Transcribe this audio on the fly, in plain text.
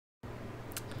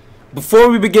Before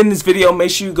we begin this video,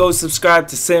 make sure you go subscribe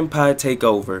to Senpai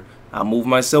Takeover. I'll move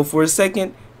myself for a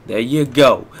second. There you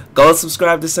go. Go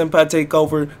subscribe to Senpai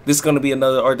Takeover. This is going to be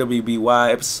another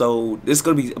RWBY episode. This is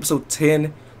going to be episode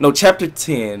 10. No, chapter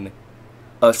 10.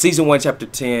 Season 1, chapter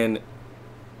 10.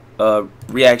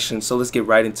 Reaction. So let's get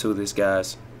right into this,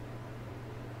 guys.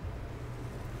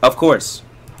 Of course.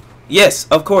 Yes,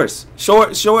 of course. Show a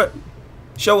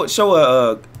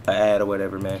ad or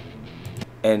whatever, man.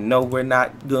 And no, we're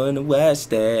not gonna watch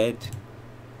that.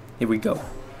 Here we go.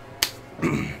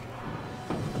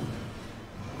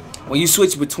 When you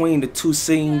switch between the two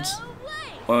scenes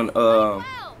on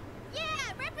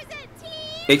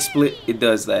XSplit, it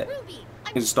does that.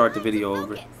 It'll start the video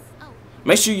over.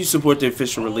 Make sure you support the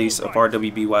official release of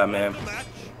RWBY, man.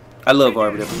 I love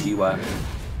RWBY.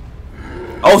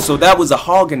 Also, that was a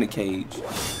hog in the cage.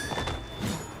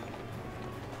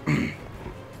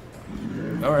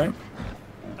 All right.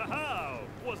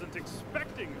 Wasn't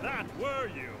expecting that, were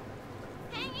you?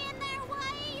 Hang in there,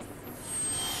 WEISS.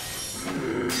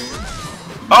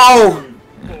 Oh!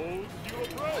 Bold you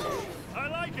approach. I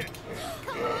like it.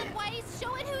 Come on, WEISS,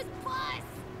 show it who's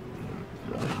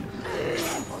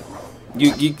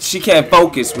boss. She can't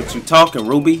focus with you talking,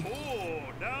 Ruby. Oh,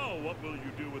 now what will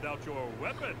you do without your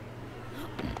weapon?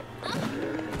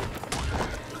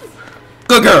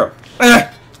 Good girl. WEISS,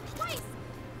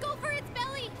 go for its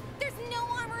belly. There's no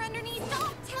armor underneath.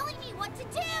 Stop telling me what to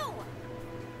do.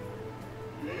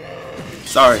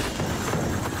 Sorry.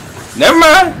 Never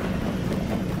mind.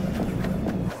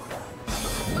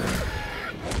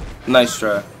 Nice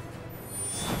try.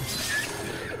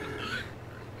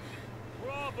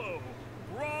 Bravo!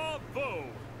 Bravo!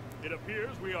 It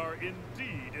appears we are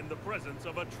indeed in the presence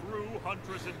of a true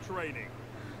huntress in training.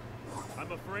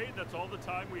 I'm afraid that's all the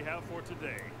time we have for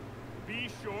today. Be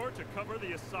sure to cover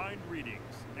the assigned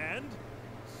readings and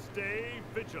stay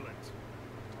vigilant.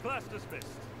 Class dismissed.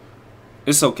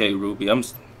 It's okay, Ruby.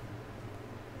 Sheesh,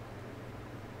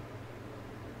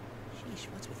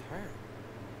 what's with her?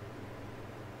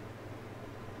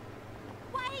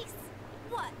 WEISS,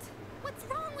 what? What's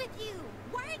wrong with you?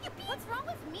 Why are you being... What's wrong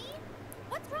with me?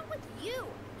 What's wrong with you?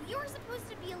 You're supposed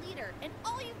to be a leader, and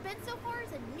all you've been so far is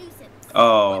a nuisance.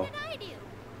 Oh. What did I do?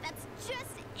 That's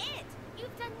just it.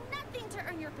 You've done nothing to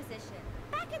earn your position.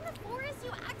 Back in the forest,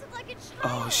 you acted like a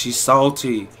child. Oh, she's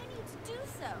salty. Continue to do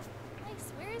so.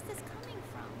 WEISS, where is this coming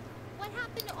from? What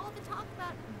happened to all the talk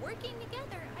about working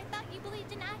together? I thought you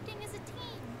believed in acting as a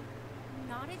team.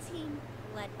 Not a team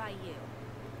led by you.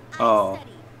 I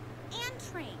studied and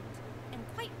trained, and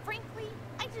quite frankly,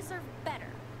 I deserve better.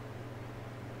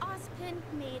 Ozpin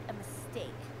made a mistake.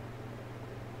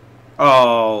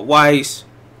 Oh, WEISS.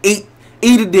 Eat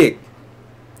a dick.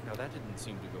 Now that didn't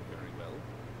seem to go very well.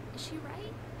 Is she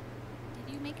right?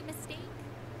 Did you make a mistake?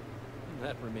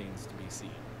 That remains to be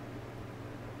seen.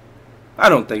 I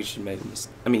don't think she made a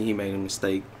mistake. I mean, he made a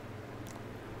mistake.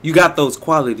 You got those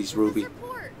qualities, Ruby.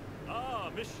 Report.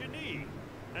 Ah, Miss Shani.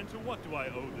 And to what do I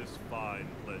owe this fine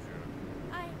pleasure?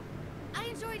 I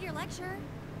enjoyed your lecture.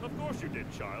 Of course you did,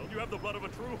 child. You have the blood of a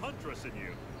true huntress in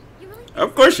you. You really think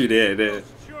Of course you did. Most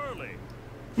surely.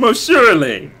 Most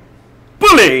surely.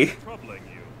 Bully. Troubling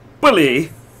you. Bully.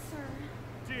 Sir.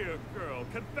 Dear girl,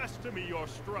 confess to me your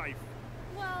strife.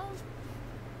 Well,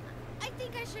 I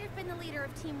think I should have been the leader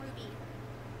of Team RWBY.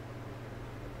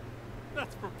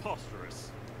 That's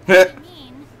preposterous. I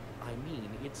mean,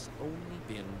 It's only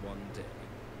been one day.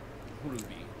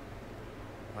 Ruby,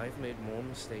 I've made more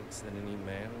mistakes than any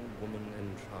man, woman,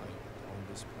 and child on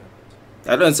this planet.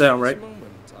 That doesn't sound right. At this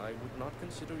moment, I would not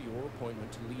consider your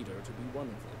appointment to leader to be one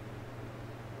of them.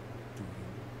 Do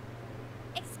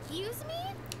you? excuse me?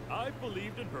 I've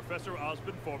believed in Professor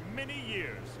Ozpin for many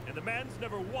years, and the man's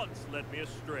never once led me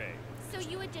astray. So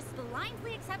you would just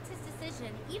blindly accept his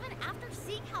decision even after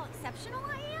seeing how exceptional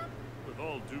I am? With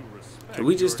all due respect, Can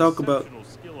we just your talk about- exceptional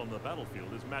skill on the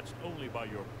battlefield is matched only by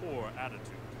your poor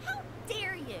attitude. How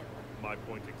dare you? My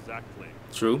point exactly.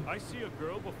 True. I see a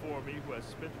girl before me who has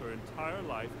spent her entire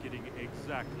life getting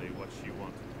exactly what she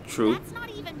wanted. True. That's not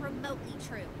even remotely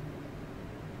true.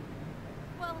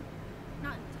 Well,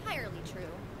 not entirely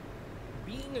true.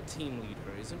 Being a team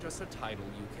leader isn't just a title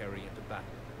you carry into battle,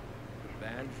 but a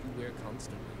badge you wear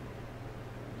constantly.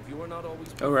 If you are not always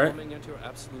performing at your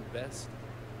absolute best,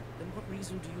 then what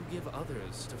reason do you give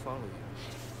others to follow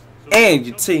you? So And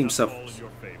your tell me team that's all suffers. in your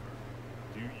favor.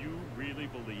 Do you really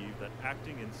believe that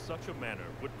acting in such a manner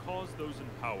would cause those in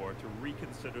power to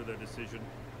reconsider their decision?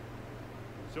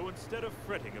 So instead of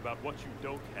fretting about what you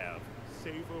don't have,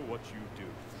 savor what you do.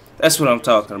 That's what I'm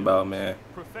talking about, man.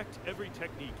 Perfect every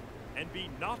technique and be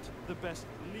not the best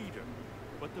leader,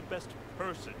 but the best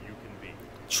person you can be.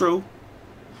 True.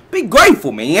 Be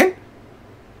grateful, man.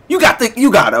 You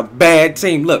got a bad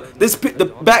team. Look,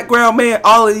 the background, man.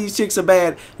 All of these chicks are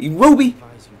bad. Ruby,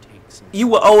 you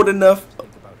were old enough.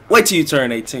 Wait till you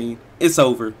turn 18. It's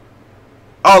over.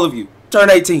 All of you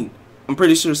turn 18. I'm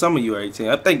pretty sure some of you are 18.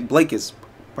 I think Blake is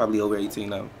probably over 18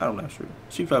 now. I'm not sure.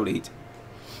 She's probably 18.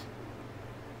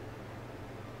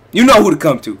 You know who to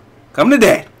come to. Come to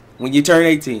Dad when you turn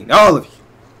 18. All of you.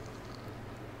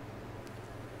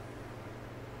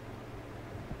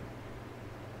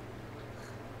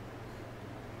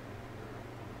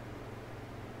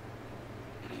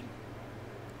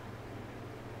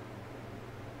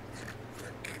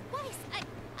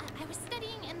 I was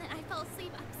studying and then I fell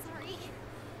asleep. I'm sorry.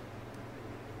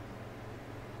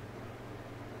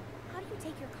 How do you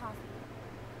take your coffee?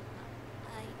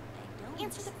 I don't.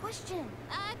 Answer the question.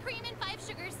 Cream and 5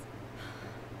 sugars.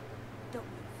 Don't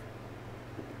move.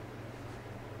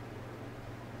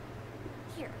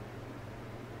 Here.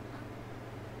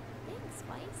 Thanks,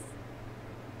 Weiss.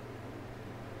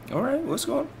 All right, what's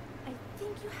going on? I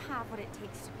think you have what it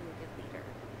takes to be a good leader.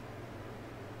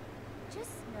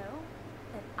 Just know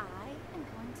that I am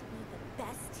going to be the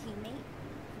best teammate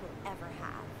you will ever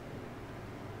have.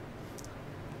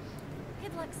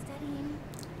 Good luck studying.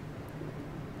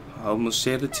 I almost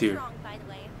shed a That's tear. wrong, by the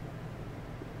way.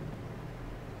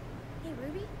 Hey,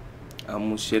 Ruby. I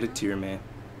almost shed a tear, man.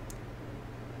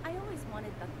 I always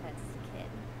wanted Bucknuts as a kid.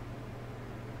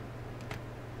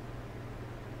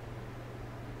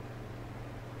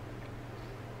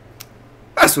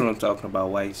 That's what I'm talking about,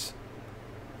 Weiss.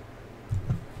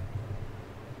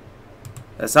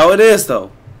 That's how it is,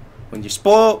 though. When you're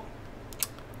spoiled,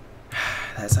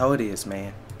 that's how it is,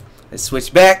 man. Let's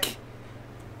switch back.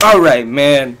 All right,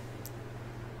 man.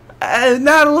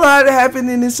 Not a lot happened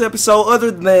in this episode other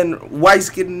than Weiss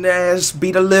getting her ass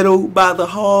beat a little by the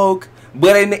hog,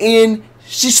 but in the end,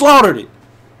 she slaughtered it.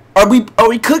 Are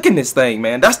we cooking this thing,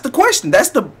 man? That's the question. That's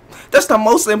the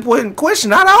most important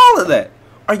question out of all of that.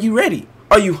 Are you ready?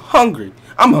 Are you hungry?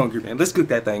 I'm hungry, man. Let's cook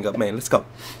that thing up, man. Let's go.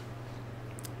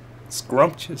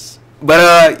 Scrumptious.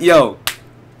 But yo,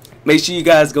 make sure you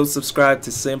guys go subscribe to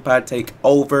Senpai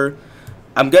Takeover.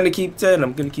 I'm gonna keep saying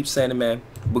it, man.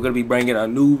 We're gonna be bringing our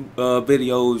new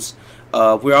videos.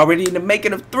 We're already in the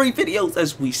making of 3 videos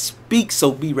as we speak,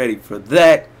 so be ready for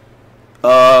that.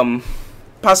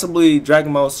 Possibly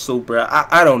Dragon Ball Super.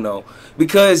 I don't know,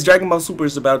 because Dragon Ball Super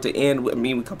is about to end. I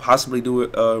mean, we could possibly do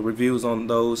reviews on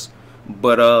those,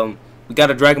 but we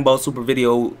got a Dragon Ball Super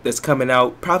video that's coming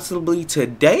out possibly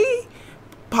today.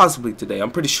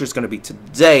 I'm pretty sure it's gonna be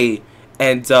today,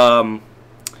 and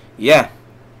yeah.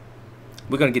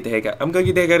 We're gonna get the heck out. I'm gonna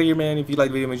get the heck out of here, man. If you like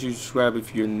the video, make sure you subscribe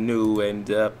if you're new,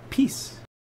 and peace.